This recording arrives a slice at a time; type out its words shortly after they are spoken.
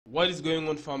What is going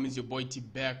on, fam? Is your boy T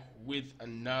back with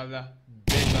another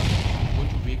banger. I'm going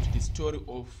to react to the story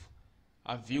of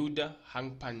Havildar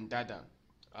Hangpan Dada.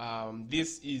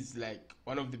 This is like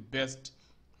one of the best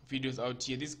videos out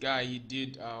here. This guy, he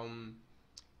did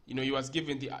he was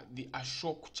given the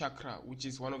Ashok Chakra, which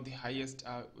is one of the highest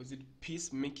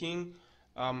peacemaking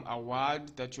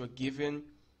award that you are given.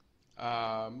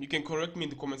 You can correct me in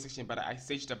the comment section, but I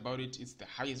searched about it. It's the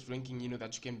highest ranking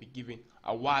that you can be given,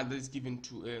 award that is given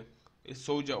to a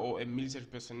soldier or a military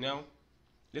personnel.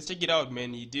 Let's check it out,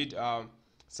 man. He did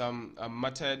some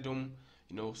martyrdom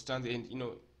stand and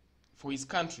for his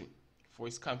country,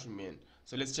 man.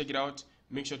 So let's check it out.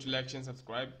 Make sure to like, share, and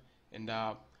subscribe, and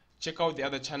check out the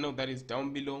other channel that is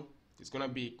down below. There's gonna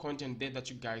be content there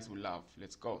that you guys will love.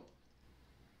 Let's go.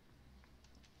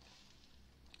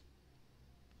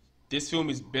 This film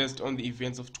is based on the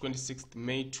events of 26th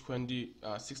May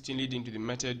 2016 leading to the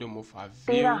martyrdom of Havildar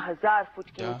 13,000 foot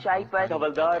की ऊंचाई पर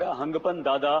हवलदार हंगपन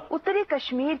दादा उत्तरी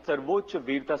कश्मीर सर्वोच्च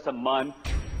वीरता सम्मान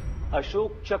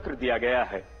अशोक चक्र दिया गया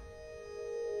है।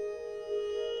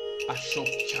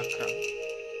 Ashok Chakra,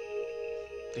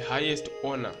 the highest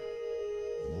honor.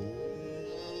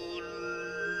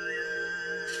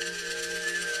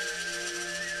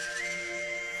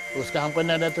 उसका हंगपन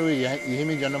दादा तो यही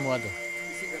में जन्म हुआ था,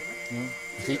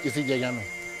 इसी जगह में।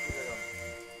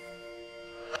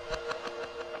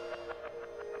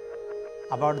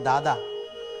 About Dada,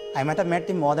 I might have met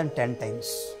him more than 10 times.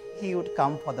 He would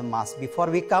come for the mass. Before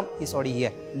we come, he's already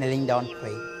here, kneeling down,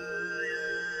 praying.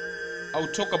 I'll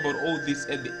talk about all this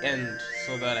at the end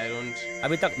so that I don't.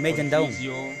 अभी तक मैं जिंदा हूँ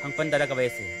हंगपन दादा का वजह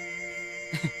से।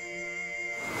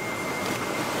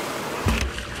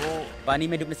 वो पानी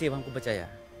में डूबने से हमको बचाया,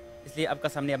 इसलिए आपका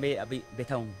सामने अभी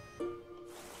बैठा हूँ।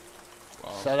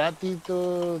 शरारती तो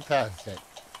था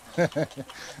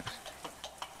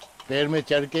पेड़ में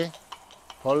चढ़ के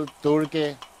फल तोड़ के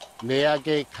ले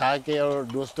आके खा के और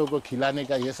दोस्तों को खिलाने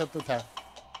का ये सब तो था।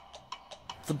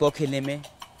 फुटबॉल खेलने में,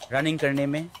 रनिंग करने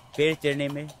में, पेड़ चढ़ने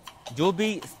में, जो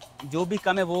भी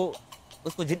काम है वो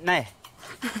उसको जीतना है।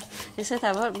 ऐसे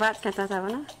था, बहुत बात करता था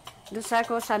ना, दूसरा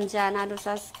को समझाना,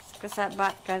 दूसरा के साथ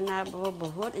बात करना, वो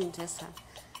बहुत इंटरेस्ट था।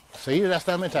 सही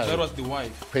रास्ता में था,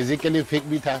 फिजिकली फिट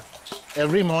भी था।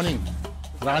 एवरी मॉर्निंग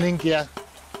रनिंग किया,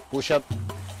 पुशअप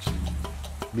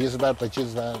 20 बार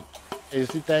 25 बार।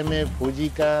 इसी टाइम में फौजी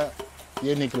का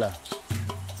ये निकला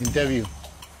इंटरव्यू,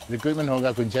 रिक्रूटमेंट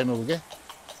होगा खुंचा में, होगा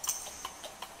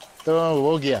तो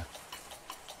वो गया।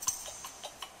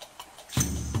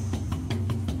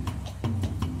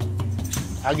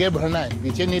 आगे बढ़ना है,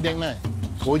 पीछे नहीं देखना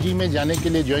है। फौजी में जाने के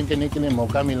लिए, ज्वाइन करने के लिए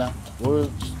मौका मिला, वो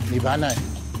निभाना है।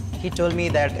 He told me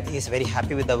that he is very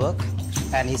happy with the work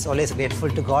and he's always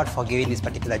grateful to God for giving this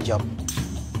particular job.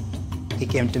 He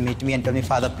came to meet me and told me,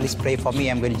 Father, please pray for me.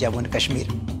 I'm going to Jammu and Kashmir.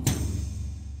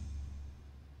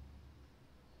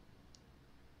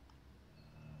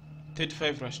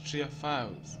 35 Rashtriya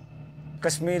Rifles.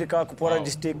 Kashmir का Kupwara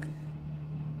district,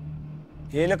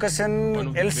 ये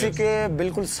location LC के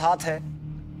बिल्कुल साथ है।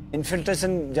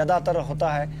 Infiltration ज़्यादातर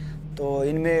होता है, तो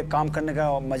इनमें काम करने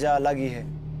का मज़ा अलग ही है।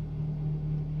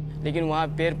 लेकिन वहाँ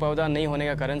पेड़ पौधा नहीं होने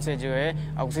का कारण से जो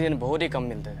है ऑक्सीजन बहुत ही कम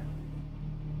मिलता है।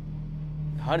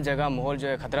 हर जगह माहौल जो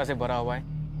है खतरा से भरा हुआ है,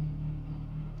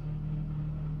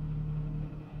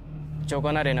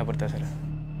 चौकन्ना रहना पड़ता है सर।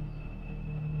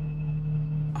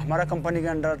 हमारा कंपनी के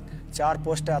अंडर 4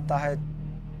 पोस्ट आता है।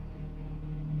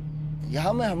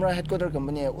 यहाँ में हमारा हेडक्वार्टर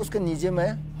कंपनी है, उसके नीचे में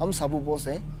हम साबू पोस्ट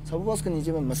है, साबू पोस्ट के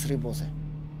नीचे में मसरी पोस्ट है।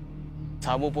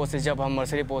 साबू पोस्ट से जब हम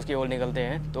मर्सरी पोस्ट की ओर निकलते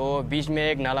हैं तो बीच में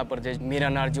एक नाला प्रदेश मीरा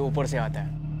नार जो ऊपर से आता है,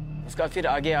 उसका फिर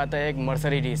आगे आता है एक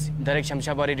मर्सरी रीस, डायरेक्ट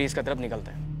शमशाबादी रीस की तरफ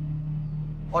निकलता है।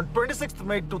 On 26th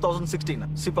May 2016,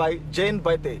 Sipai Jain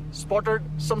Baite spotted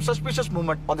some suspicious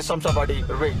movement on the Shamshabadi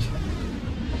range.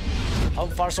 हम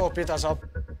फारस ऑपरेटर साहब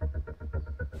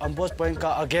अम्बोस पॉइंट का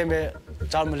आगे में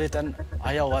 4 मिलिटेंट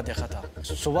आया हुआ देखा था।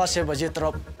 सुबह 6 बजे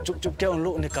तरफ चुप के उन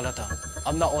लोग निकला था।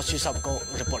 हमने ओसी साहब को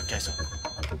रिपोर्ट किया सर।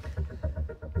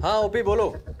 हाँ ओपी बोलो।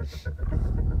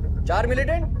 4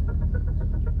 मिलिटेंट?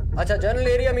 अच्छा, जनरल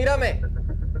एरिया मीरा में।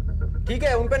 ठीक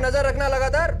है, उन पे नजर रखना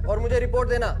लगातार और मुझे रिपोर्ट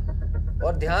देना,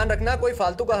 और ध्यान रखना कोई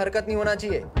फालतू का हरकत नहीं होना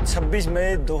चाहिए। 26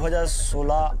 मई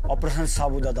 2016 ऑपरेशन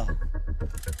साबू दादा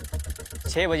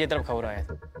 6 बजे तरफ खबर आया।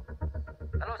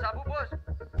 हेलो साबू बॉस।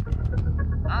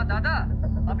 हाँ दादा,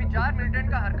 अभी 4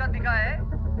 मिलिटेंट का हरकत दिखा है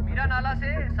मीरा नाला से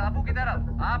साबू की तरफ।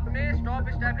 आपने स्टॉप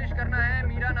एस्टैब्लिश करना है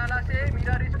मीरा नाला से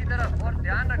मीरा रिज की तरफ, और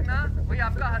ध्यान रखना कोई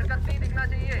आपका हरकत नहीं दिखना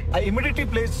चाहिए। I immediately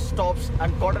placed stops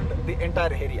and cordoned the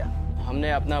entire area.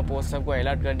 हमने अपना पोस्ट सबको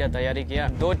अलर्ट कर दिया, तैयारी किया।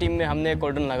 2 टीम में हमने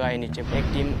कॉर्डन लगाए नीचे।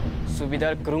 एक टीम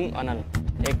सूबेदार क्रूम अनल,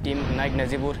 एक team Naik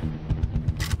नजीबुर,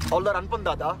 Havildar Hangpan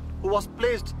Dada, who was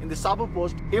placed in the Sabu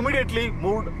post, immediately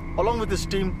moved along with his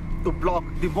team to block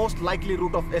the most likely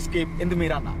route of escape in the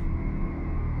Mirana.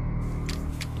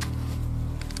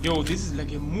 Yo, this is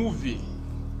like a movie.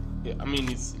 I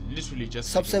mean, it's literally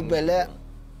just. सबसे पहले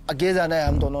आगे जाना है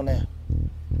हम दोनों ने.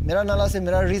 मेरा नाला से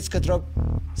मेरा रीच की तरफ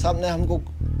साहब ने हमको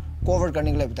कवर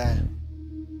करने के लिए बताया.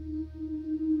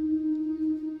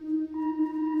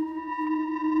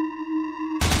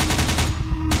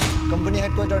 कंपनी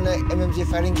हेडक्वार्टर ने एमएमजी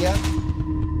फायरिंग किया.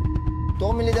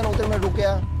 2 मिलियन उधर में रुक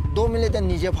गया. 2 मिलियन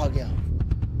नीचे भाग गया.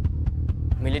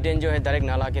 मिलिटेंट जो है डायरेक्ट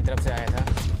नाला की तरफ से आया था.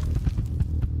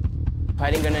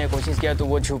 फायरिंग करने की कोशिश किया तो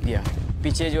वो छुप गया.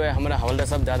 पीछे जो है हमारा हवलदार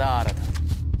साहब दादा आ रहा था.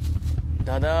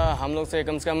 दादा हम लोग से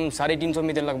कम 350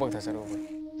 मीटर लगभग था सर वो.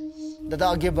 दादा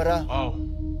आगे बढ़ा.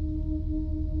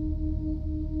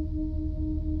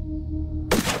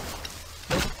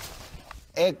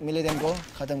 1 मिलियन को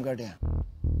खत्म कर दिया.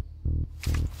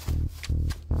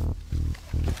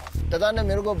 दादा ने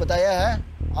मेरे को बताया है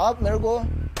आप मेरे को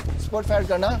स्पॉट फायर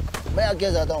करना, मैं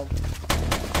आगे जाता हूँ.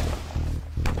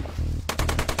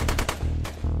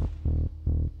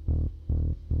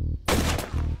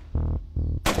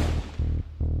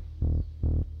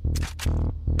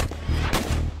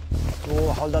 तो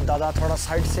हवलदार दादा थोड़ा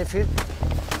साइड से फिर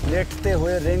लेटते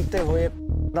हुए रेंगते हुए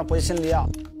अपना पोजीशन लिया.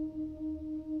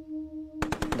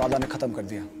 दादा ने खत्म कर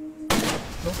दिया.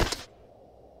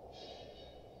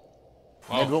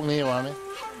 नेटवर्क नहीं है वहाँ में.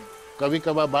 कभी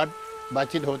कभार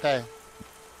बातचीत होता है.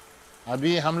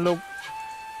 अभी हम लोग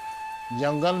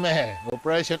जंगल में है.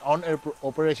 ऑपरेशन ऑन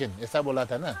ऑपरेशन ऐसा बोला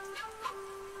था ना.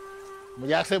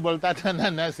 मजाक से बोलता था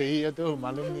ना सही है तो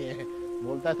मालूम नहीं है.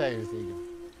 बोलता था ऐसे ही.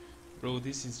 Bro,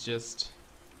 this is just.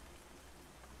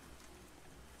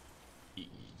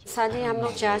 शादी हम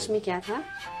लोग चर्च में किया था.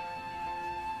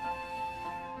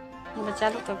 बच्चा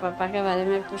लोग तो पापा के बारे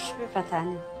में कुछ भी पता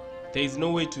नहीं. There is no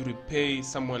way to repay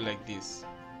someone like this.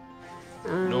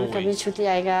 No way. कभी छुट्टी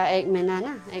आएगा 1 महीना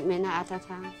ना. 1 महीना आता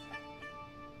था.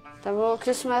 तब वो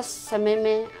क्रिसमस समय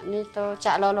में नहीं तो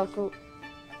चालो लोग को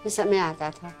इस समय आता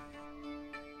था.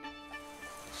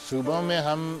 सुबह में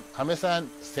हम हमेशा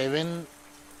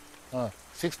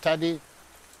 6:30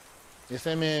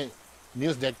 ऐसे में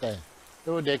न्यूज़ देखता है.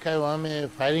 तो देखा है वहाँ में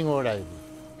फायरिंग हो रहा है.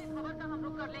 खबर का हम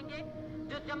रुख कर लेंगे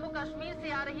जो जम्मू कश्मीर से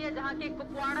आ रही है, जहाँ के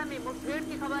कुपवाड़ा में मुठभेड़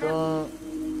की खबर है. तो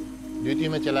ड्यूटी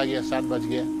में चला गया. 7 बज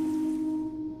गया.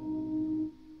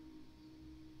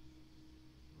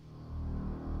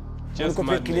 उनको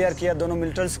फिर क्लियर किया दोनों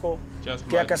मिलिटेंट्स को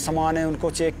क्या क्या सामान है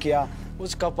उनको चेक किया.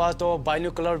 उसका पास तो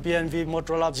बाइनोकुलर BNV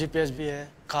मोटरोला GPS भी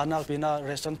है. खाना पीना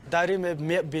रेशन डायरी में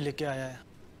मैप भी लेके आया है.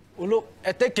 वो लोग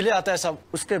अटैक के लिए आता है सब.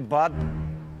 उसके बाद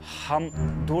हम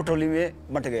 2 टोली में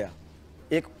बंट गया.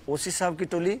 एक ओसी साहब की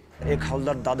टोली, एक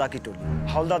हवलदार दादा की टोली.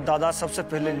 हवलदार दादा सबसे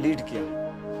पहले लीड किया.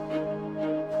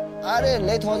 अरे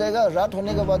लेट हो जाएगा. रात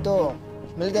होने के बाद तो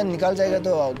मिलते निकाल जाएगा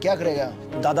तो क्या करेगा.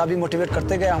 दादा भी मोटिवेट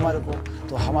करते गए हमारे को.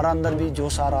 तो हमारा अंदर भी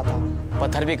जोश आ रहा था.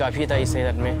 पत्थर भी काफी था इस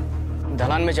एरिया में.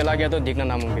 ढलान में चला गया तो दिखना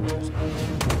नामुमकिन है.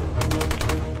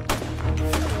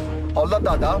 Havildar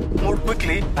Dada moved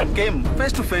quickly and came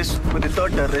face to face with the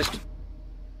third terrorist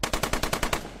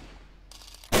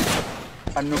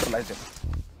and neutralized him.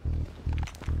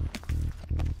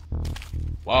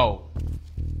 Wow.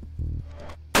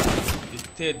 The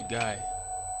third guy.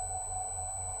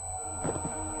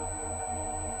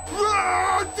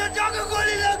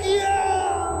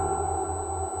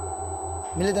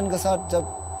 Militant के साथ जब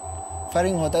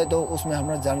फायरिंग होता है तो उसमें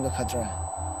हमारा जान का खतरा है.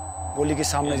 गोली के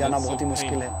सामने जाना बहुत ही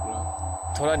मुश्किल है.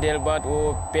 थोड़ा देर बाद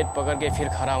वो पेट पकड़ के फिर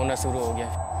खड़ा होना शुरू हो गया.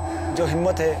 जो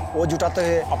हिम्मत है वो जुटाते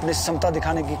हुए अपनी क्षमता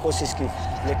दिखाने की कोशिश की.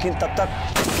 लेकिन तब तक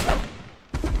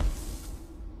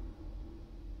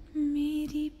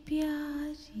मेरी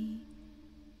प्यारी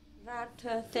रात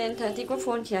 10:30 को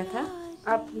फोन किया था.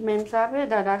 आप मेम साहब है.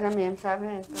 दादा का मेम साहब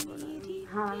है. तो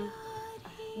हाँ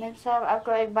मेम साहब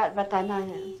आपको एक बात बताना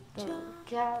है. तो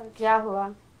क्या हुआ.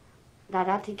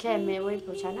 दादा ठीक है. मैं वही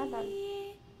पूछा ना. दादा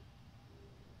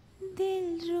दिल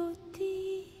रोती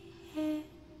है.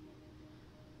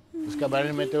 उसके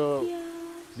बारे में तो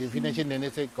डेफिनेशन देने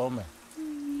से कम है.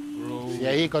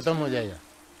 यही खत्म हो जाएगा.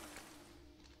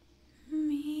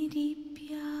 मेरी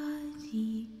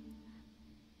प्यारी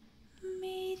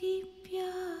मेरी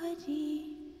प्यारी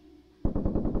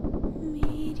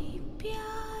मेरी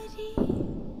प्यारी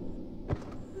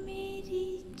मेरी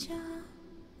जान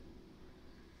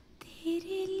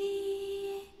तेरे लिए.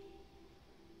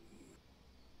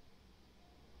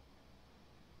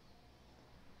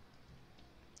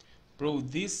 Bro,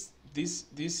 this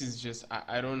is just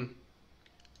I don't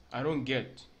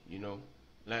get, you know,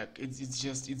 like it's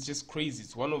just crazy.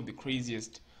 It's one of the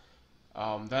craziest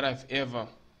that I've ever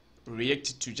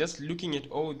reacted to. Just looking at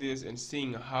all this and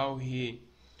seeing how he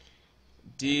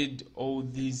did all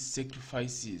these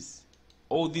sacrifices.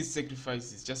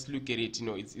 Just look at it, you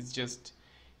know,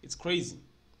 it's crazy.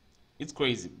 It's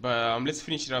crazy. But let's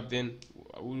finish it up, then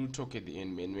we'll talk at the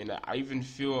end, man. I even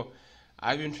feel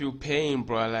pain,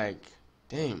 bro. Like,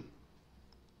 damn.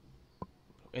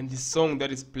 And the song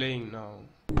that is playing now.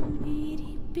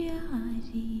 मेरी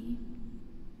प्यारी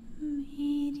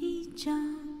मेरी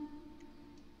जान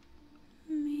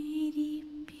मेरी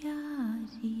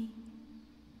प्यारी.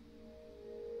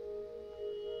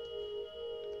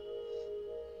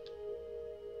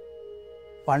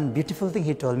 One beautiful thing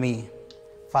he told me,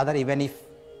 Father, even if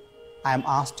I am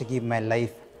asked to give my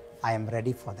life, I am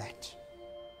ready for that.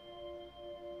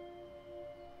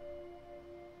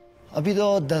 अभी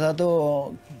तो दादा तो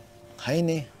है ही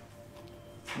नहीं.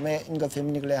 मैं इनका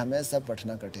फैमिली के लिए हमेशा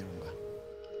प्रार्थना करते रहूँगा.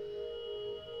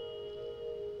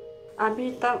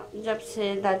 अभी तक जब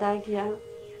से दादा गया,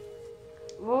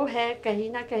 वो है कहीं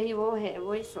ना कहीं, वो है,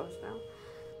 वही सोचता हूँ.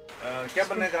 क्या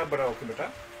बनने का बड़ा होके बेटा?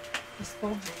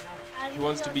 He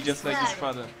wants to be just like his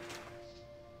father.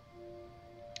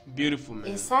 Beautiful, man.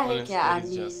 ऐसा है क्या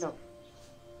आदमी लोग?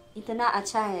 इतना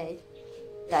अच्छा है.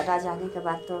 दादा जाने के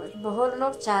बाद तो बहुत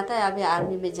लोग चाहते हैं अभी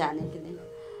आर्मी में जाने के लिए.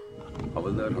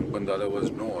 Havildar Hangpan Dada was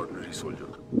no ordinary soldier.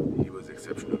 He was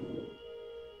exceptional.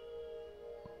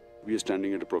 We are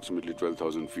standing at approximately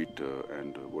 12,000 feet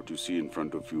and what you see in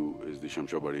front of you is the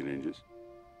Shamshabadi ranges.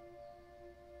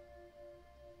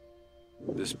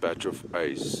 This patch of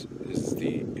ice is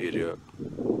the area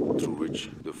through which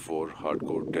the 4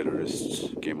 hardcore terrorists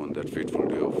came on that fateful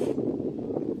day of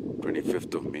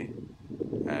 25th of May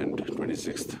and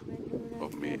 26th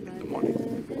of May in the morning.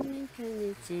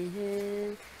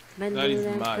 That is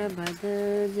mad.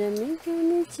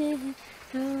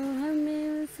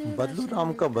 बदलू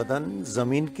राम का बदन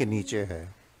जमीन के नीचे है,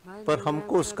 पर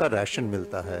हमको उसका राशन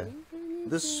मिलता है.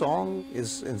 This song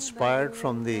is inspired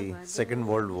from the Second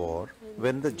World War,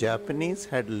 when the Japanese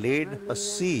had laid a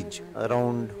siege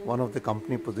around one of the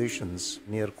company positions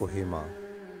near Kohima.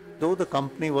 Though the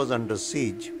company was under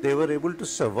siege, they were able to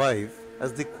survive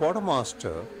as the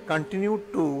quartermaster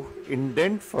continued to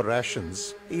indent for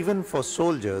rations even for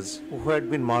soldiers who had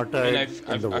been martyred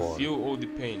in the war. I feel all the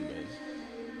pain, man.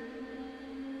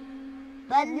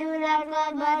 बदलूरा का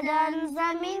बदन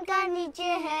जमीन का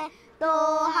नीचे है तो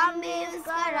हमें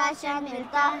उसका ration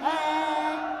मिलता है.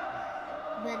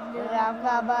 बदलूरा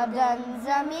का बदन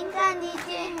जमीन का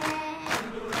नीचे है.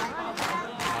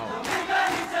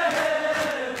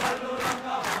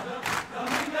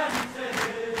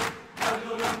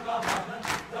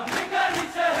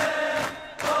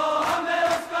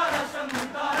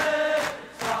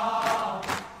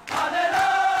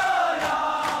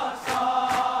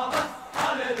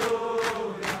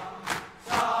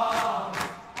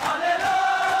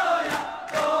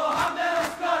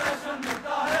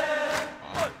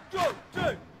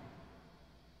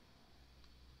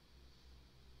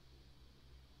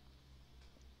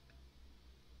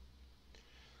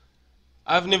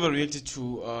 I've never reacted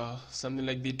to something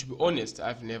like that, to be honest.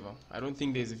 I've never. I don't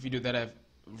think there's a video that I've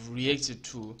reacted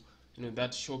to, you know,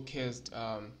 that showcased,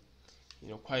 you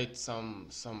know, quite some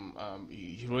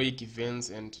heroic events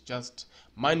and just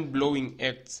mind-blowing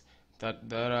acts that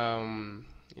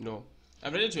you know,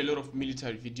 I've related to a lot of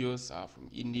military videos from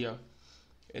India,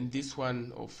 and this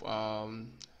one of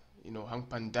you know,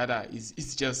 Hangpan Dada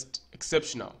is just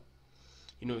exceptional.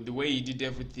 You know, the way he did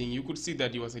everything, you could see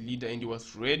that he was a leader and he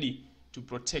was ready to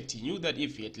protect. He knew that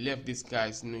if he had left these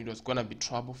guys, you know, it was gonna be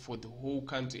trouble for the whole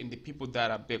country and the people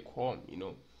that are back home, you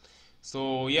know.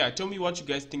 So yeah, tell me what you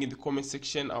guys think in the comment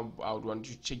section. I would want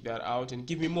you to check that out and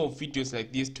give me more videos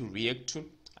like this to react to.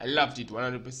 I loved it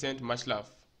 100%. Much love.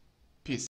 Peace.